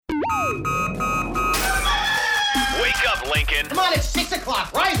in. Come on, it's 6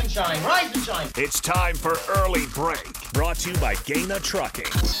 o'clock. Rise and shine, rise and shine. It's time for Early Break, brought to you by Gaina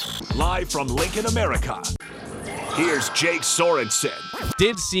Trucking. Live from Lincoln, America. Here's Jake Sorensen.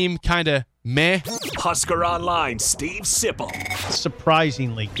 Did seem kind of meh. Husker Online, Steve Sipple.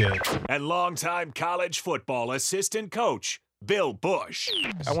 Surprisingly good. And longtime college football assistant coach, Bill Bush.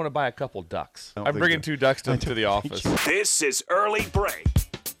 I want to buy a couple ducks. I'm bringing 2 ducks to the office. This is Early Break.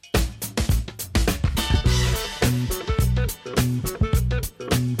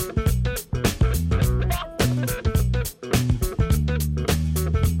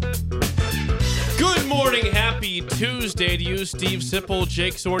 Good morning, happy Tuesday to you, Steve Sipple,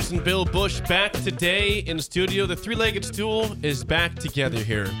 Jake Sorensen, Bill Bush, back today in the studio. The three-legged stool is back together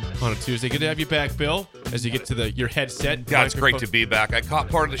here on a Tuesday. Good to have you back, Bill, as you get to your headset. Yeah, it's great to be back. I caught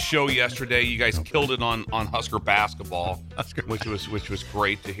part of the show yesterday. You guys killed it on Husker basketball, which was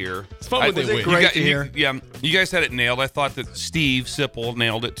great to hear. It's fun when they win. Great to hear. You guys had it nailed. I thought that Steve Sipple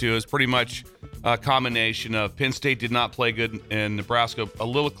nailed it too. It's pretty much a combination of Penn State did not play good and Nebraska a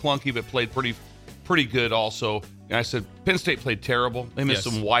little clunky, but played pretty good also. And I said Penn State played terrible. They missed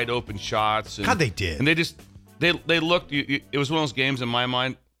some wide open shots. And, God, they did. And they looked. It was one of those games in my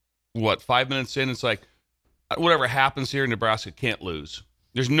mind. 5 minutes in, it's like whatever happens here, Nebraska can't lose.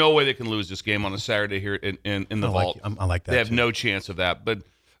 There's no way they can lose this game on a Saturday here in the vault. I like that. They have too. no chance of that. But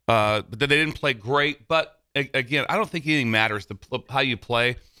they didn't play great. But again, I don't think anything matters how you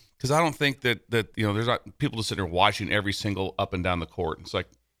play, because I don't think that there's not people just sitting there watching every single up and down the court. It's like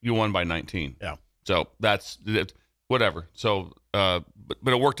you won by 19. Yeah. So that's whatever. So, but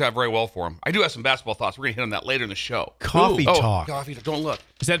it worked out very well for him. I do have some basketball thoughts. We're gonna hit on that later in the show. Coffee talk. Coffee. Don't look.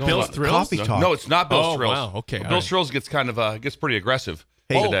 Is that Don't Bill's look. Thrills? Coffee talk. No, it's not Bill's Thrills. Wow. Okay. Bill's Thrills gets kind of gets pretty aggressive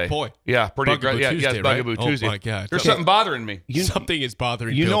today. Oh boy. Yeah, pretty Bugaboo aggressive. Tuesday, It's Bugaboo right? Tuesday. Oh my God. There's something bothering me. Something is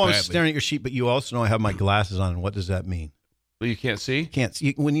bothering You Bill know I'm badly. staring at your sheet, but you also know I have my glasses on. And what does that mean? Well, you can't see. Can't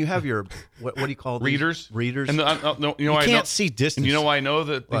see when you have your what do you call these? Readers. Readers. And you can't see distance. And you know why I know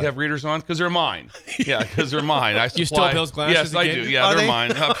that they have readers on? Because they're mine. Yeah, because they're mine. I You supply, stole Bill's glasses Yes, I again? do. Yeah, Are they're they?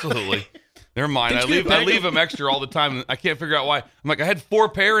 mine. Absolutely. They're mine. I Did you leave them extra all the time. And I can't figure out why. I'm like, I had 4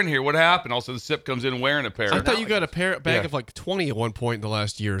 pair in here. What happened? Also, the Sip comes in wearing a pair. I thought you got a bag of like 20 at one point in the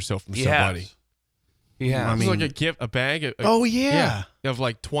last year or so from He somebody. has. He has. I It was mean- like a gift, a bag. Oh, yeah. Of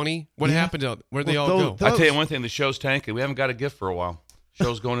like 20. What Yeah. happened to Where'd they Well, all go? those- I tell you one thing, the show's tanking. We haven't got a gift for a while.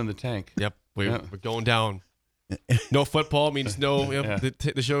 Show's going in the tank. Yep, we're Yeah. going down. No football means no.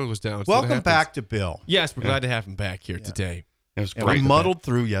 The show was down. So Welcome back to Bill. Yes, we're glad to have him back here today. It was And great. we muddled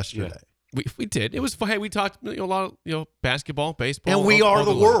through yesterday. We did. It was fun. Hey, we talked a lot of basketball, baseball, And we all are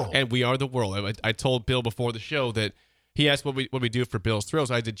the world. And we are the world. I told Bill before the show that he asked what we do for Bill's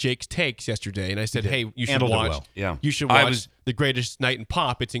Thrills. I did Jake's Takes yesterday, and I said, "Hey, you should Handled it watch. well. Yeah. You should I watch was- The Greatest Night in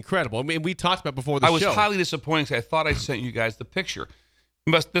Pop. It's incredible." I mean, we talked about before the I was show. highly disappointed because I thought I sent you guys the picture.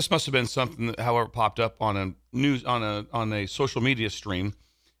 This must have been something that, however, popped up on a social media stream,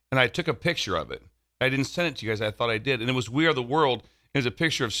 and I took a picture of it. I didn't send it to you guys. I thought I did, and it was We Are the World. It was a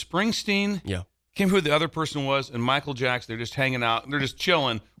picture of Springsteen. Yeah. Can't remember who the other person was, and Michael Jackson. They're just hanging out. They're just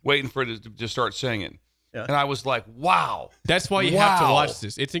chilling, waiting for it to start singing. Yeah. And I was like, wow. That's why you have to Wow. watch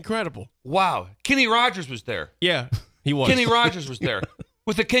this. It's incredible. Wow. Kenny Rogers was there. Yeah, he was. Kenny Rogers was there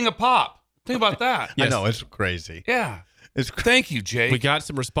with the King of Pop. Think about that. I know, it's crazy. Yeah. It's Thank you, Jake. We got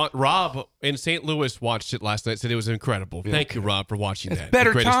some response. Rob in St. Louis watched it last night. Said it was incredible. Thank you, Rob, for watching that.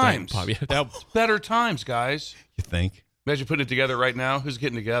 better The Greatest Night in times. Pop. Yeah, that, Better times, guys. You think? Imagine putting it together right now. Who's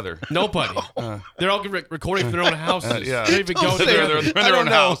getting together? nobody. They're all recording from their own houses. Yeah. They don't even go to They're their. in their own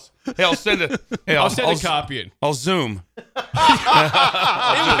house. Hey, I'll send it. Hey, I'll send a copy in. I'll Zoom. It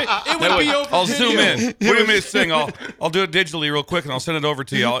would be over. I'll video. zoom in. What do you want me to sing? I'll do it digitally real quick and I'll send it over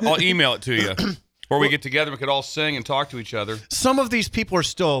to you. I'll email it to you. Or we get together, we could all sing and talk to each other. Some of these people are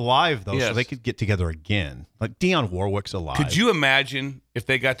still alive, though, so Yes. they could get together again. Like Dionne Warwick's alive. Could you imagine if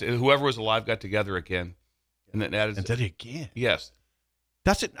they whoever was alive got together again? And then added. And did it again. Yes.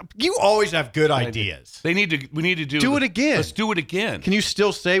 That's it. You always have good ideas. We need to Do it again. Let's do it again. Can you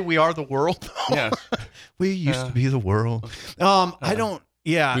still say we are the world? Yes. We used to be the world. I don't.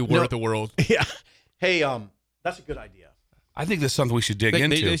 Yeah. We were the world. Yeah. Hey, that's a good idea. I think that's something we should dig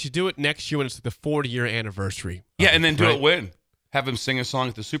into. They should do it next year when it's the 40-year anniversary. Yeah, and then do Right. it when? Have him sing a song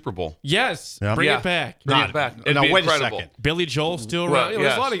at the Super Bowl. Yes. Yeah. Bring Yeah. it back. Bring it back. It'd Now, be wait incredible. a second. Billy Joel still Well, around. You know,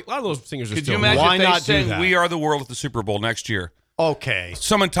 there's yes. a lot of those singers are Could still you around. imagine Why if they not do sang that? "We Are the World" at the Super Bowl next year? Okay.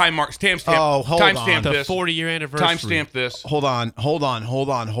 Someone timestamp Oh, hold on. timestamp The this. 40-year anniversary. Timestamp this. Hold on.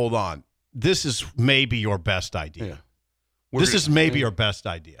 This is maybe your best idea. Yeah. This is maybe your best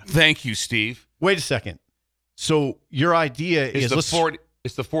idea. Thank you, Steve. Wait a second. So your idea It's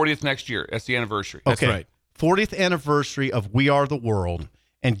is the 40th next year. That's the anniversary. That's Okay. right. 40th anniversary of We Are the World,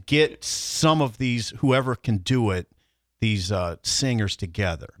 and get some of these, whoever can do it, these singers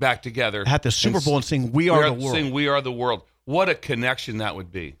together. Back together. At the Super Bowl and sing We Are the World. Sing We Are the World. What a connection that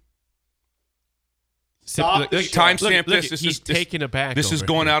would be. Timestamp this. He's taking it back. This is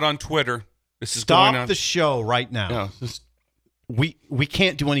going out on Twitter. This is Stop going on. the show right now. Yeah, we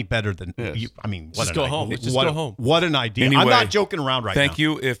can't do any better than you. I mean, what just go home. Just go home. What an idea! Anyway, I'm not joking around right now. Thank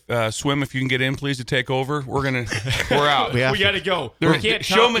you. If Swim, if you can get in, please, to take over. We're out. We got to go.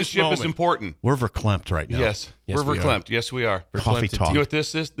 Showmanship is important. We're verklempt right now. Yes we're verklempt. Yes, we are. Coffee talk. You know what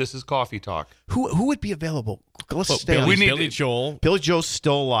this is? This is coffee talk. Who would be available? Let's stay on. Billy Joel. Billy Joel's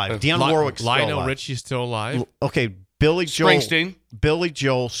still alive. Dionne Warwick's still alive. Lionel Richie's still alive. Okay, Billy Joel. Springsteen. Billy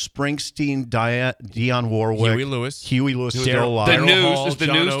Joel, Springsteen, Dionne Warwick. Huey Lewis still alive. The News. Hall, Is the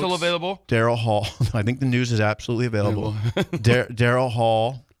John News Oates. still available? Daryl Hall. I think the News is absolutely available. Daryl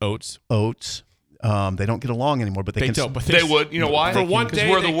Hall. Oates. They don't get along anymore, but they can. Don't, but They would. You know why? For one Because day,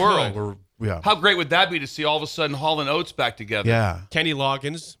 we're they the world. could. How great would that be to see all of a sudden Hall and Oates back together? Yeah. Kenny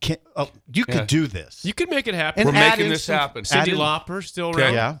Loggins. You could do this. You could make it happen. We're making this happen. Cyndi Lauper still Okay.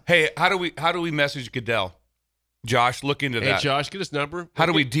 around. Yeah. Hey, how do we message Goodell? Josh, look into Hey, that. Josh, get his number. How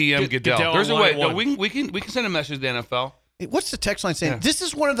do we DM Goodell? There's a way. No, we we can send a message to the NFL. What's the text line saying? Yeah. This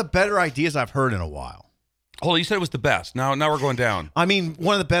is one of the better ideas I've heard in a while. Hold on, you said it was the best. Now we're going down. I mean,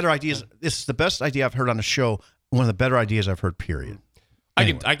 one of the better ideas. This is the best idea I've heard on a show. One of the better ideas I've heard. Period.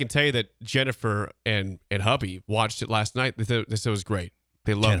 Anyway. I can tell you that Jennifer and hubby watched it last night. They said it was great.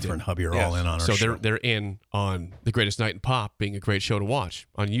 They loved Jennifer it. and hubby are all in on our So show. they're in on The Greatest Night in Pop being a great show to watch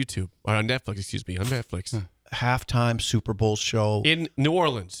on YouTube or on Netflix. Excuse me, on Netflix. Halftime Super Bowl show In New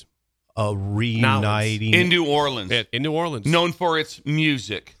Orleans. a reuniting In New Orleans. In New Orleans. Known for its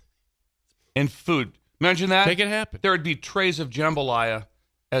music and food. Imagine that. Make it happen. There would be trays of jambalaya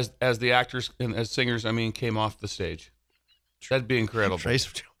as the actors and as singers, came off the stage. That'd be incredible. trays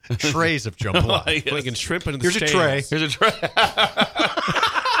of jambalaya. Flinging shrimp into the Here's a tray. stands. Here's a tray.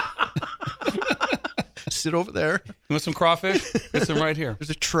 Sit over there. You want some crawfish? Get some right here. There's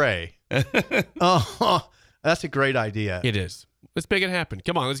a tray. Oh, that's a great idea. It is. Let's make it happen.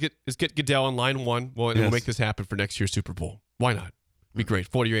 Come on, let's get Goodell on line one. We'll Yes. make this happen for next year's Super Bowl. Why not? Be great.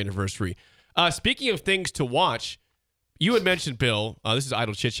 40-year anniversary. Speaking of things to watch, you had mentioned, Bill, this is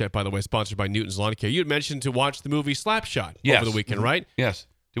Idle Chit Chat, by the way, sponsored by Newton's Lawn Care. You had mentioned to watch the movie Slapshot over the weekend, right? Yes.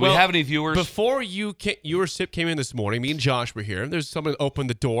 Do we have any viewers? Before your SIP came in this morning, me and Josh were here. There's someone that opened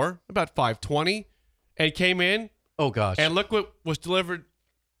the door about 5:20 and came in. Oh, gosh. And look what was delivered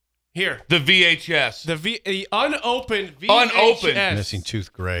here. The VHS. The unopened VHS. Unopened. Missing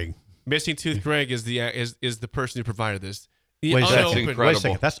Tooth Greg. Missing Tooth Greg is the person who provided this. The Wait a second. unopened. incredible. Wait a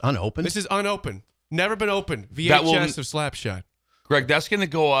second. That's unopened? This is unopened. Never been opened. That will- VHS of Slapshot. Greg, that's going to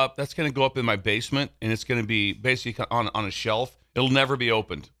go up. That's going to go up in my basement, and it's going to be basically on a shelf. It'll never be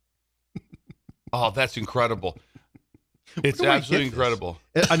opened. Oh, that's incredible. It's Where do I absolutely get this? incredible.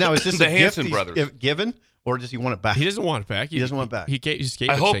 Now, is this The a gift Hanson he's brothers. given, or does he want it back? He doesn't want it back. He doesn't want it back. He just gave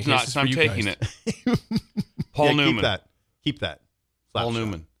I it hope saying, "Hey, not, this is so for I'm you taking guys." it. Paul Yeah, Newman. Keep that. Paul Slapshot.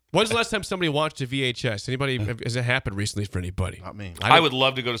 Newman. When's the last time somebody watched a VHS? Anybody? Has it happened recently for anybody? Not me. I would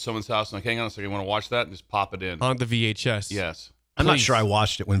love to go to someone's house and like, hang on a second, you want to watch that? And just pop it in. On the VHS. Yes. I'm not Please. sure I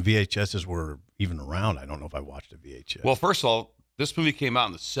watched it when VHSs were even around. I don't know if I watched a VHS. Well, first of all, this movie came out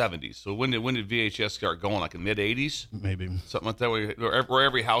in the 70s. So when did VHS start going? Like in mid 80s? maybe. Something like that, where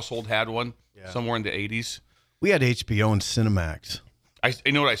every household had one, somewhere in the 80s. We had HBO and Cinemax.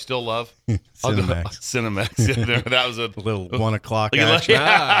 You know what I still love? I'll go- Cinemax. Cinemax. Yeah, that was a A little 1 o'clock Look at action.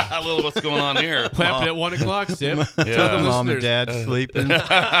 that. A little what's going on here. Clapped at 1 o'clock, Sip. Yeah. Tell the Mom and listeners. Dad sleeping.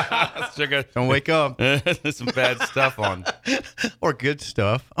 Let's check out Don't wake up. some bad stuff on. Or good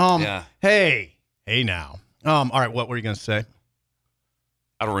stuff. Yeah. Hey now. All right. What were you gonna say?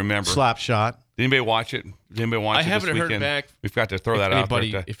 I don't remember. Slapshot. Did anybody watch it? Did anybody watch I it haven't this heard weekend? back. We've got to throw that out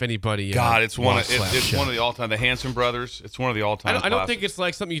there. If anybody, God, it's one. watched It's Slapshot. one of the all-time. The Hanson brothers. It's one of the all-time. I don't think classics. it's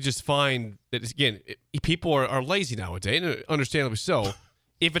like something you just find that again, people are lazy nowadays, and understandably so.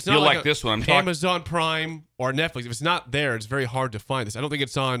 If it's not You'll like like this one. I'm talking- Amazon Prime or Netflix, if it's not there, it's very hard to find this. I don't think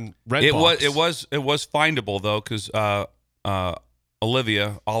it's on Redbox. It was findable though, because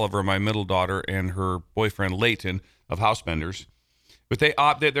Olivia Oliver, my middle daughter, and her boyfriend Leighton of Housebenders, but they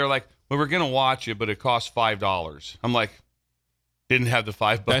opted. They're like, well, we're gonna watch it, but it costs $5. I'm like, didn't have the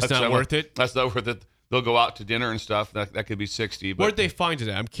 $5. That's not I'm worth like, it? That's not worth it. They'll go out to dinner and stuff. That could be $60. But Where'd they find it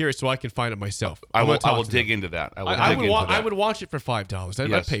at? I'm curious, so I can find it myself. I I'm gonna will talk to them. dig into that. I would watch it for $5. I'd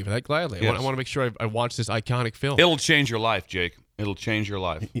Yes. pay for that gladly. Yes. I want to make sure I watch this iconic film. It'll change your life, Jake. It'll change your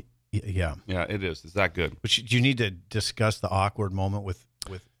life. Yeah. Yeah, it is. It's that good. But do you need to discuss the awkward moment with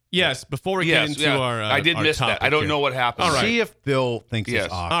Yes, before we get into our I did our miss that. I don't know what happened. All right. See if Bill thinks Yes.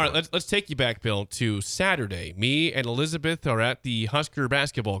 it's awkward. All right, let's take you back, Bill, to Saturday. Me and Elizabeth are at the Husker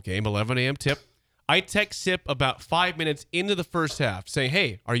basketball game, 11 a.m. tip. I text Sip about 5 minutes into the first half saying,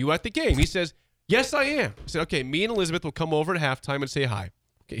 hey, are you at the game? He says, yes, I am. I said, okay, me and Elizabeth will come over at halftime and say hi.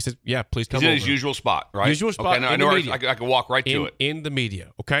 Okay, he says, yeah, please come He's over. in his usual spot, right? Usual spot Okay, in no, the I media. I can walk right to it. In the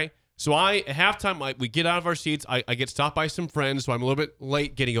media, okay? So at halftime, we get out of our seats. I get stopped by some friends, so I'm a little bit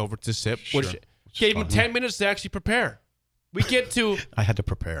late getting over to Sip, which gave him 10 minutes to actually prepare. We get to I had to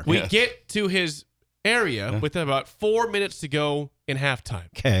prepare. we get to his area with about 4 minutes to go in halftime.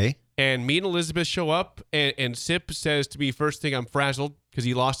 Okay. And me and Elizabeth show up, and Sip says to me, first thing, I'm frazzled because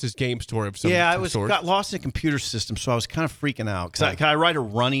he lost his game store of some Yeah, some sort. got lost in the computer system, so I was kind of freaking out because I write a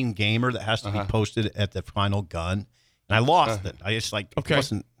running gamer that has to be posted at the final gun, and I lost it. I just I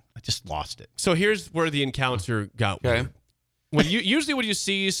just lost it. So here's where the encounter got weird. Usually when you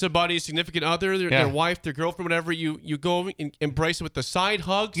see somebody's significant other, their wife, their girlfriend, whatever, you go and embrace it with the side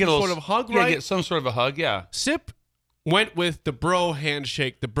hug, some sort of hug, right? Get some sort of a hug, yeah. Sip went with the bro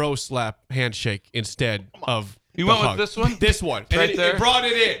handshake, the bro slap handshake instead of You the went hug. with this one? This one. And Right then there? He brought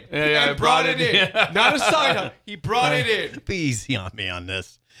it in. Yeah, He brought it in. Yeah. Not a side hug. He brought it in. Be easy on me on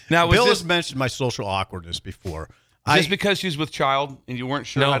this. Now, was Bill this- has mentioned my social awkwardness before. Just because she's with child and you weren't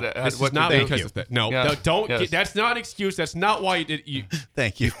sure No, what this to is not do? because of that. No, Yeah. no, don't. Yes. That's not an excuse. That's not why you did. You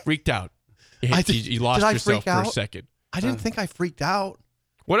Thank you. freaked out. You lost did I yourself freak for a out? second. I didn't think I freaked out.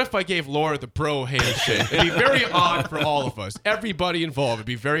 What if I gave Laura the bro handshake? It'd be very odd for all of us. Everybody involved. It'd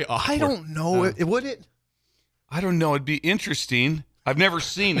be very awkward. I don't know. Would it? I don't know. It'd be interesting. I've never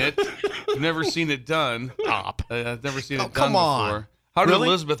seen it. I've never seen it done. Stop. I've never seen it done come on. before. How did Really?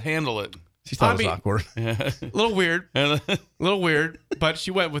 Elizabeth handle it? She thought I it was mean- awkward. A little weird. But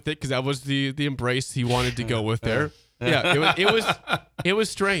she went with it because that was the embrace he wanted to go with there. Yeah, it was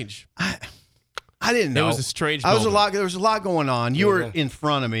strange. I didn't know. It was a strange There was moment. a lot going on. You were in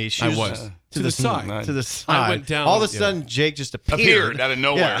front of me. She I was was. to To the side. To the side. I went down, All of a yeah. sudden, Jake just Appeared out of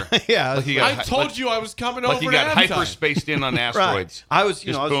nowhere. Yeah. Yeah. Like he I got, told like, you I was coming like over he got at halftime. hyperspaced in on asteroids. Right. I was,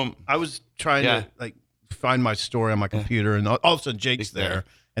 Just boom. I was trying Yeah. to like find my story on my computer, and all of a sudden Jake's He's there. there,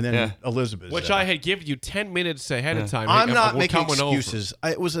 and then Yeah. Elizabeth's Which there. I had given you 10 minutes ahead of time. I'm Hey, not we're making coming over. excuses.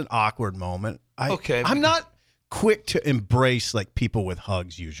 It was an awkward moment. Okay. I'm not quick to embrace like people with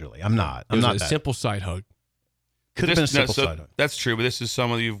hugs. Usually, I'm not. It I'm was not a that. simple side hug. Could have been a simple side hug. That's true, but this is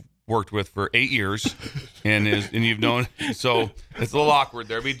someone you've worked with for 8 years, and you've known. So it's a little awkward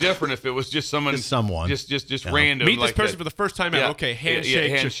there. It'd be different if it was just someone, Just someone. just random. Meet this like person that. for the first time Yeah. ever. Okay,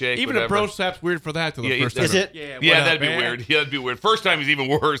 handshake. Yeah, handshake, Even a whatever. bro slap's weird for that. To the Yeah, first is time. it? Yeah, Yeah, what that'd up, be man? weird. Yeah, that'd be weird. First time is even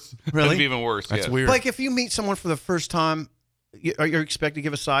worse. Really? That'd be even worse. That's yeah. weird. Like if you meet someone for the first time, are you expected to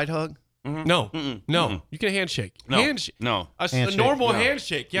give a side hug? No, no. You can handshake. No, Handshake. no. A Handshake. normal No.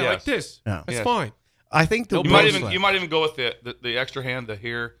 handshake. Yeah, Yes. like this. Yeah. That's Yes. fine. I think the No You bro might slap. even go with the extra hand, the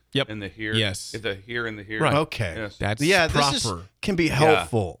here, Yep. and the here. Yes. The here and the here. Right. Okay. Yes. That's This proper. can be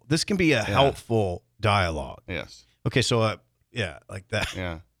helpful. This can be a Yeah. helpful dialogue. Yes. Okay, so yeah, like that.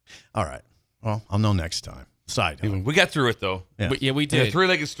 Yeah. All right. Well, I'll know next time. Side hug. We got through it though. Yeah. We Yeah, did.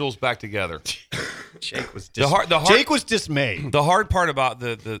 three-legged stools back together. Jake was Jake was dismayed. The hard part about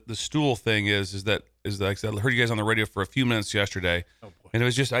the stool thing is that like I said, I heard you guys on the radio for a few minutes yesterday, and it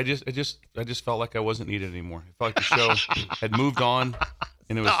was just I just felt like I wasn't needed anymore. I felt like the show had moved on,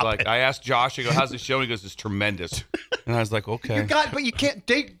 and it was like I asked Josh, I go, "How's the show?" And he goes, "It's tremendous," and I was like, "Okay." But you can't.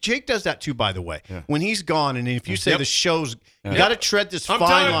 Jake does that too, by the way. When he's gone, and if you say the show's, you got to tread this I'm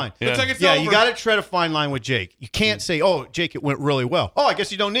fine done. line. Looks like it's Yeah, over. you got to tread a fine line with Jake. You can't say, "Oh, Jake, it went really well." Oh, I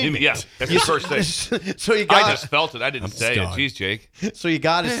guess you don't need me. Yeah, that's the first thing. So you I got. just felt it. I didn't say it. scarred. Jeez, Jake. So you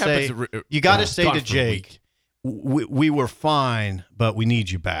got to It say. happens You got to talk say for to a Jake, week. we were fine, but we need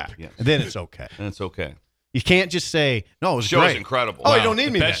you back. Yes. And then it's okay. And it's okay. You can't just say, "No, it was The show great." is incredible. Oh, you Wow. don't need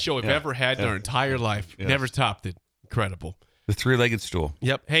The me. best then. show we've ever had in our entire life. Yes. Never topped it. Incredible. The three-legged stool.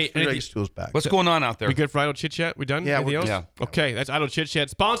 Yep. Hey, Three-legged anything, stool's back. What's going on out there? we good for Idle Chit Chat? We done? Yeah, Anything we're else? good. Yeah. Okay, that's Idle Chit Chat,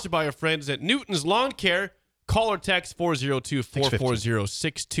 sponsored by our friends at Newton's Lawn Care. Call or text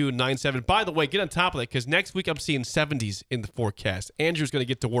 402-440-6297. By the way, get on top of that because next week I'm seeing 70s in the forecast. Andrew's going to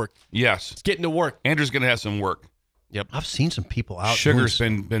get to work. Yes. It's getting to work. Andrew's going to have some work. Yep. I've seen some people out Sugar's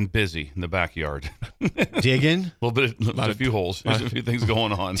been busy in the backyard. digging. There's a few holes. There's a few things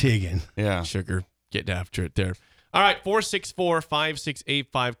going on. Digging. Yeah. Sugar, getting after it there. All right,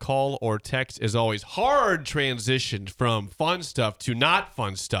 464-5685. Call or text as always. Hard transition from fun stuff to not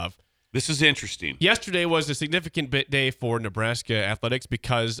fun stuff. This is interesting. Yesterday was a significant day for Nebraska athletics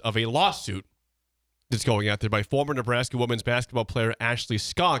because of a lawsuit that's going out there by former Nebraska women's basketball player Ashley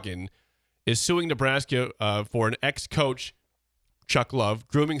Scoggin is suing Nebraska for an ex-coach Chuck Love,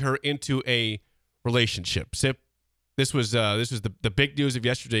 grooming her into a relationship. Sip, this was the big news of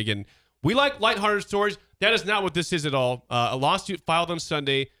yesterday. Again, we like lighthearted stories. That is not what this is at all. A lawsuit filed on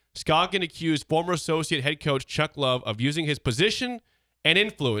Sunday. Scoggin accused former associate head coach Chuck Love of using his position and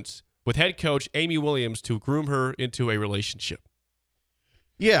influence with head coach Amy Williams to groom her into a relationship.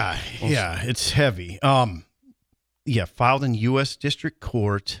 Yeah, it's heavy. Filed in U.S. District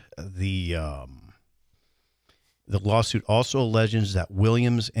Court. The lawsuit also alleges that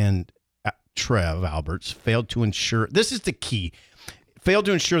Williams and Trev Alberts failed to ensure. This is the key. Failed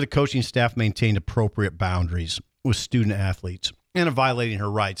to ensure the coaching staff maintained appropriate boundaries with student athletes and of violating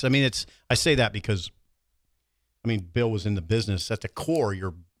her rights. I mean, I say that because, Bill was in the business. At the core,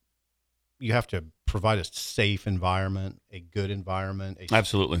 you have to provide a safe environment, a good environment,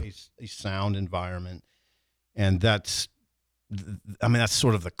 absolutely a sound environment, and that's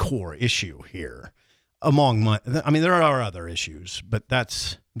sort of the core issue here. There are other issues, but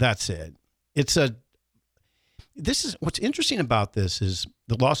that's it. This is what's interesting about this is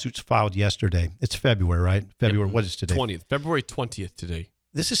the lawsuit's filed yesterday. It's February, right? February. What is today? 20th. February 20th today.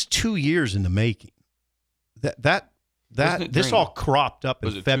 This is 2 years in the making. This all cropped up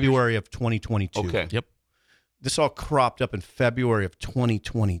in February of 2022. Okay. Yep. This all cropped up in February of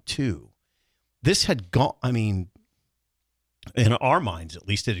 2022. This had gone, in our minds at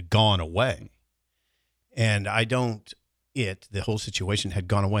least, it had gone away. And the whole situation had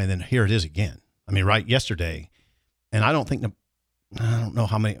gone away. And then here it is again. Right yesterday. And I don't know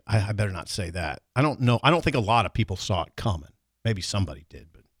how many, I better not say that. I don't know. I don't think a lot of people saw it coming. Maybe somebody did,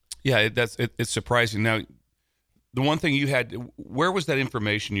 but. Yeah, it's surprising. Now, the one thing you had, where was that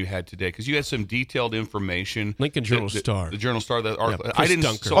information you had today? Because you had some detailed information. Lincoln Journal-Star. The Journal-Star, that article. Yeah, I didn't.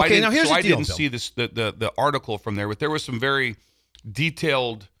 Dunker. So okay, now here's the deal, I didn't see this the article from there, but there was some very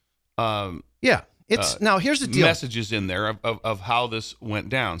detailed. Now here's the deal. Messages in there of how this went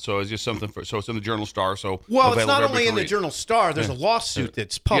down. So it's just something. So it's in the Journal-Star. So it's not only in the Journal-Star. There's a lawsuit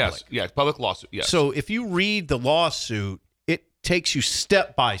that's public. Yes, public lawsuit. Yes. So if you read the lawsuit, it takes you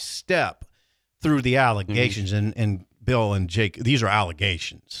step by step through the allegations. And Bill and Jake, these are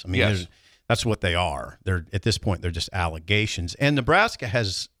allegations. Yes. That's what they are. They're at this point they're just allegations. And Nebraska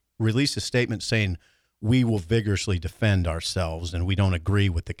has released a statement saying we will vigorously defend ourselves and we don't agree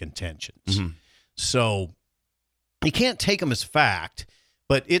with the contentions. Mm-hmm. So you can't take them as fact,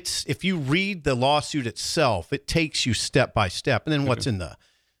 but if you read the lawsuit itself, it takes you step by step. And then what's in the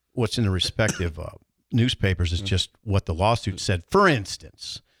respective newspapers is just what the lawsuit said. For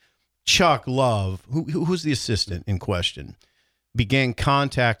instance, Chuck Love, who's the assistant in question, began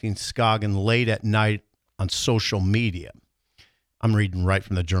contacting Scoggin late at night on social media. I'm reading right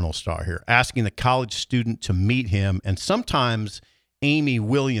from the Journal-Star here, asking the college student to meet him and sometimes Amy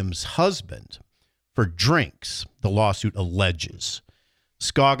Williams' husband for drinks, the lawsuit alleges.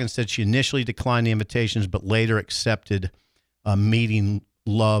 Scoggin said she initially declined the invitations, but later accepted meeting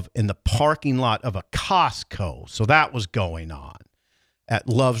Love in the parking lot of a Costco. So that was going on. At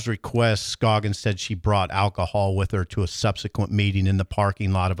Love's request, Scoggin said she brought alcohol with her to a subsequent meeting in the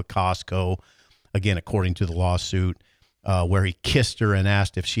parking lot of a Costco, again, according to the lawsuit, where he kissed her and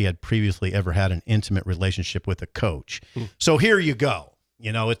asked if she had previously ever had an intimate relationship with a coach. So here you go.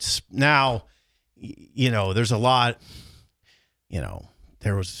 It's now... there's a lot,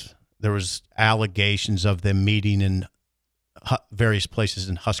 there was allegations of them meeting in various places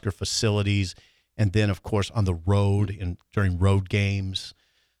in Husker facilities. And then of course on the road and during road games.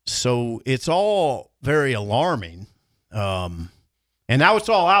 So it's all very alarming. And now it's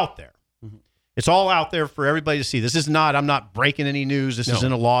all out there. Mm-hmm. It's all out there for everybody to see. I'm not breaking any news. This is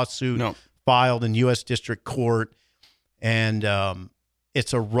in a lawsuit filed in U.S. District Court. And,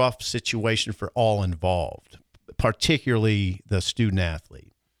 it's a rough situation for all involved, particularly the student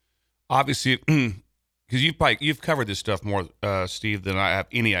athlete. Obviously, because you've covered this stuff more, Steve, than I have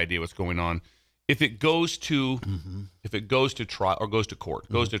any idea what's going on. If it goes to trial or goes to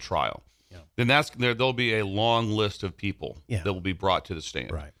court, goes to trial, then there'll be a long list of people that will be brought to the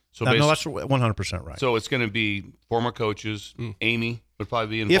stand. Right. So that's 100% right. So it's going to be former coaches. Amy would probably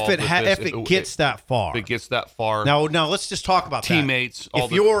be involved if it gets that far. If it gets that far. Now let's just talk about teammates.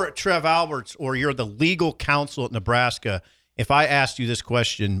 If you're Trev Alberts or you're the legal counsel at Nebraska, if I asked you this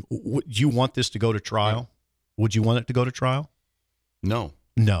question, would you want this to go to trial? Yeah. Would you want it to go to trial? No.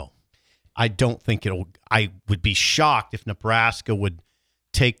 I don't think I would be shocked if Nebraska would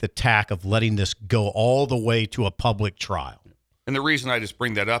take the tack of letting this go all the way to a public trial. And the reason I just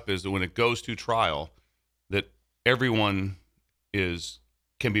bring that up is that when it goes to trial, that everyone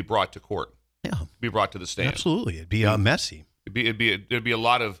can be brought to court. Yeah, be brought to the stand. Absolutely, it'd be messy.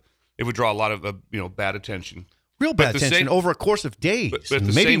 It would draw a lot of bad attention. Real bad tension over a course of days, but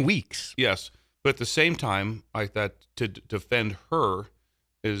maybe weeks. Yes, but at the same time, I thought to defend her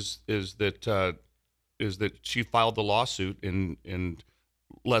is that she filed the lawsuit and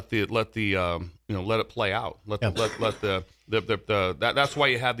let it play out. That's why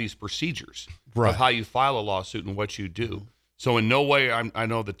you have these procedures of how you file a lawsuit and what you do. So in no way, I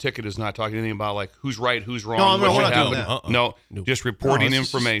know the ticket is not talking anything about like who's right, who's wrong. No, we're what not doing that. No, just reporting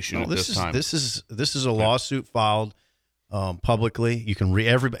information this this time. This is a lawsuit filed publicly. You can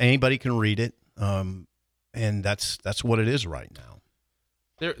anybody can read it, and that's what it is right now.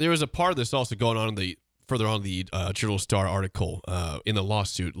 There was a part of this also going on further on the Journal Star article in the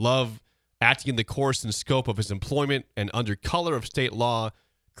lawsuit. Love, acting in the course and scope of his employment and under color of state law,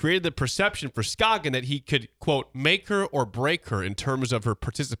 created the perception for Scoggin that he could, quote, make her or break her in terms of her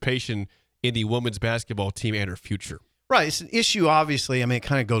participation in the women's basketball team and her future. Right. It's an issue, obviously. I mean, it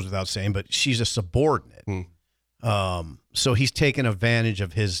kind of goes without saying, but she's a subordinate. So he's taken advantage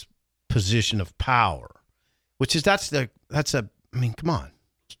of his position of power, which is I mean, come on.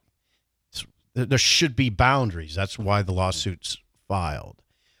 There should be boundaries. That's why the lawsuit's filed.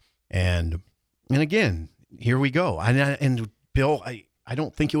 And again, here we go. And Bill, I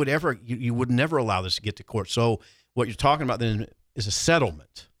don't think you would never allow this to get to court. So what you're talking about then is a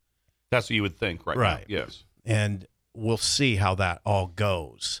settlement. That's what you would think, right? Right. Now. Yes. And we'll see how that all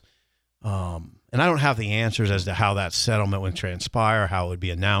goes. And I don't have the answers as to how that settlement would transpire, how it would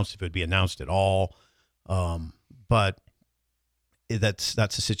be announced, if it would be announced at all. But that's the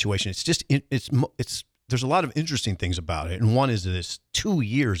situation. It's just there's a lot of interesting things about it, and one is that it's 2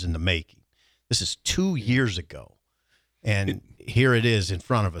 years in the making. This is 2 years ago, and here it is in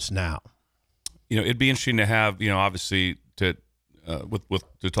front of us now. It'd be interesting to have, obviously to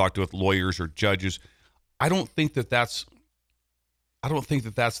talk to with lawyers or judges. I don't think that's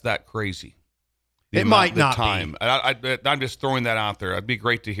that crazy. It might not be. I'm just throwing that out there. It'd be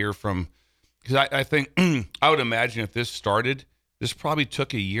great to hear from, because I think I would imagine if this started, this probably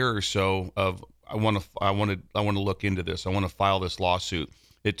took a year or so of I want to look into this. I want to file this lawsuit.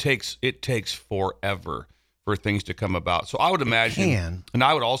 It takes forever for things to come about. So I would imagine, and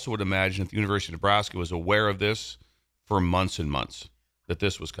I would also imagine that the University of Nebraska was aware of this for months and months, that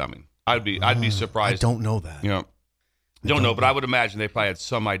this was coming. I'd be surprised. I don't know that. Don't know, but I would imagine they probably had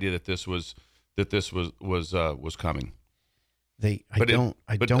some idea that this was coming. I don't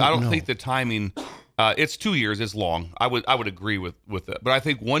think the timing. It's 2 years. It's long. I would agree with that, but I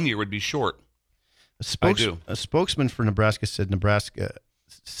think 1 year would be short. A spokesman for Nebraska said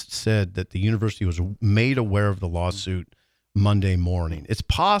that the university was made aware of the lawsuit Monday morning. It's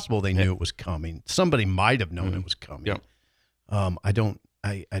possible they knew it was coming. Somebody might have known it was coming. Yep. I don't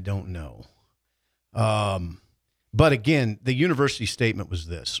know. But again, the university statement was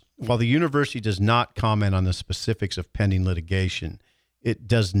this: while the university does not comment on the specifics of pending litigation, it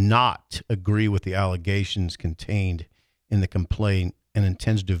does not agree with the allegations contained in the complaint and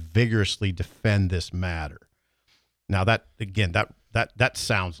intends to vigorously defend this matter. Now, that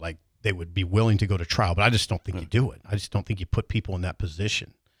sounds like they would be willing to go to trial, but I just don't think you do it. I just don't think you put people in that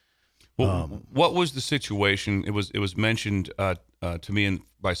position. Well, what was the situation? It was mentioned to me and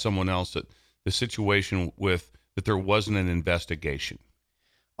by someone else that the situation with that there wasn't an investigation.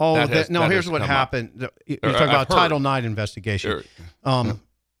 Oh, here's what happened. You're talking about Title IX investigation.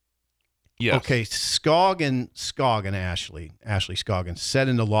 Yes. Okay, Scoggin, Ashley Scoggin said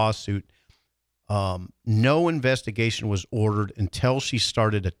in the lawsuit, no investigation was ordered until she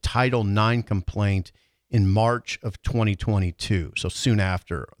started a Title IX complaint in March of 2022, so soon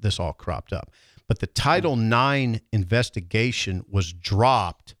after this all cropped up. But the Title IX investigation was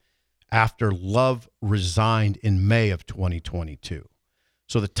dropped after Love resigned in May of 2022.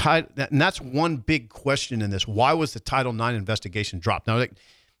 So and that's one big question in this. Why was the Title IX investigation dropped? Now,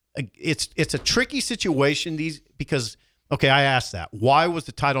 it's a tricky situation because, okay, I asked that. Why was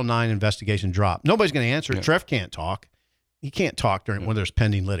the Title IX investigation dropped? Nobody's going to answer it. Yeah. Trev can't talk. He can't talk when there's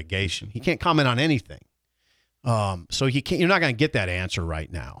pending litigation. He can't comment on anything. So you're not going to get that answer right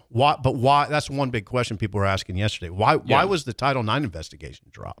now. Why? But why? That's one big question people were asking yesterday. Why was the Title IX investigation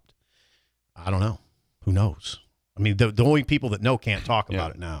dropped? I don't know. Who knows? I mean, the only people that know can't talk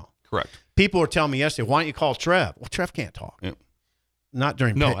about it now. Correct. People were telling me yesterday, why don't you call Trev? Well, Trev can't talk. Yeah.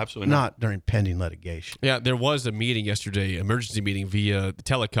 Absolutely not during pending litigation. Yeah, there was a meeting yesterday, emergency meeting via the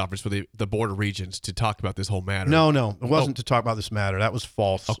teleconference with the Board of Regents to talk about this whole matter. No, it wasn't to talk about this matter. That was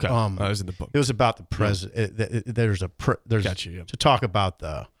false. Okay, that was in the book. It was about the president. Gotcha, to talk about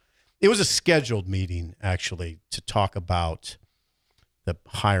it was a scheduled meeting actually to talk about the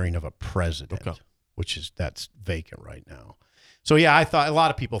hiring of a president, that's vacant right now. So yeah, I thought a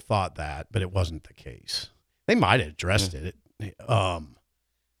lot of people thought that, but it wasn't the case. They might have addressed it.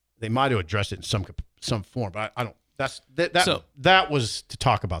 They might have addressed it in some form, but I don't. That was to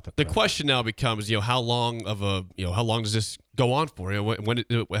talk about the question now becomes, how long does this go on for? When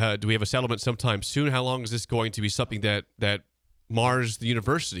do we have a settlement sometime soon? How long is this going to be something that mars the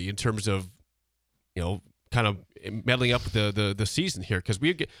university in terms of, kind of meddling up with the season here? Because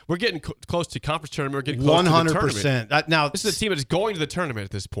we're getting close to conference tournament. We're getting close 100%. To the tournament. Now this is a team that is going to the tournament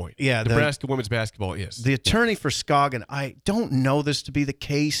at this point. Yeah, Nebraska women's basketball is. The attorney for Scoggin, I don't know this to be the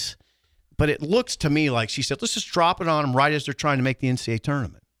case, but it looks to me like she said, let's just drop it on them right as they're trying to make the NCAA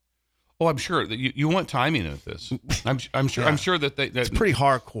tournament. Oh, I'm sure that you want timing of this. I'm sure. Yeah. I'm sure that it's pretty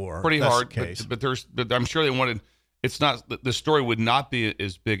hardcore. Pretty hard. But I'm sure they wanted. It's not. The story would not be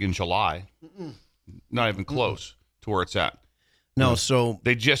as big in July. Not even close to where it's at. No. So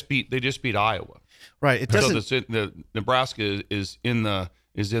they just beat Iowa. Right. It doesn't. So the Nebraska is in the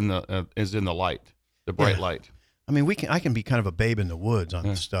light, the bright light. I mean, I can be kind of a babe in the woods on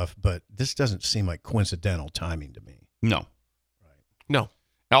this stuff, but this doesn't seem like coincidental timing to me. No. Right. No.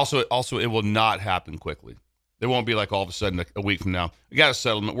 Also, it will not happen quickly. It won't be like all of a sudden a week from now. We got a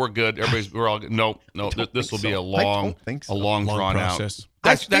settlement. We're good. We're all good. No. This will be a long drawn process.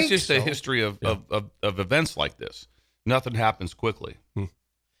 Out. That's just a history of events like this. Nothing happens quickly.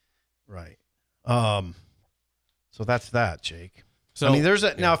 Right. So that's that, Jake. So, I mean,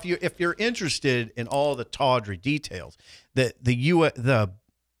 now if you're interested in all the tawdry details, you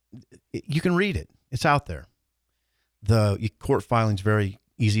can read it. It's out there. The court filing's very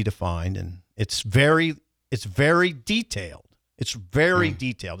easy to find, and it's very detailed. It's very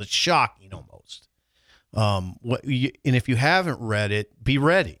detailed. It's shocking almost. And if you haven't read it, be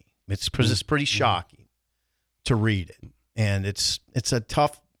ready. It's pretty shocking to read it, and it's a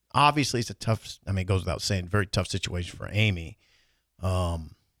tough. Obviously, it's a tough. I mean, it goes without saying, very tough situation for Amy.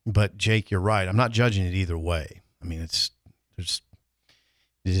 But Jake, you're right. I'm not judging it either way. I mean, it just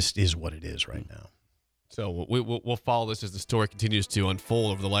is what it is right now. So we'll follow this as the story continues to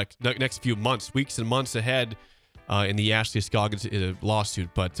unfold over the next few months, weeks and months ahead in the Ashley Scoggin lawsuit.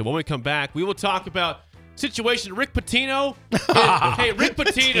 But when we come back, we will talk about situation. Rick Pitino, Rick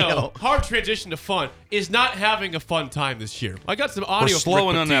Pitino, hard transition to fun, is not having a fun time this year. I got some audio. We're slow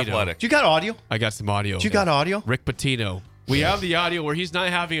and unathletic. You got audio? I got some audio. You got audio? Rick Pitino. We have the audio where he's not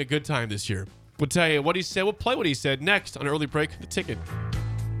having a good time this year. We'll tell you what he said. We'll play what he said next on Early Break, The Ticket.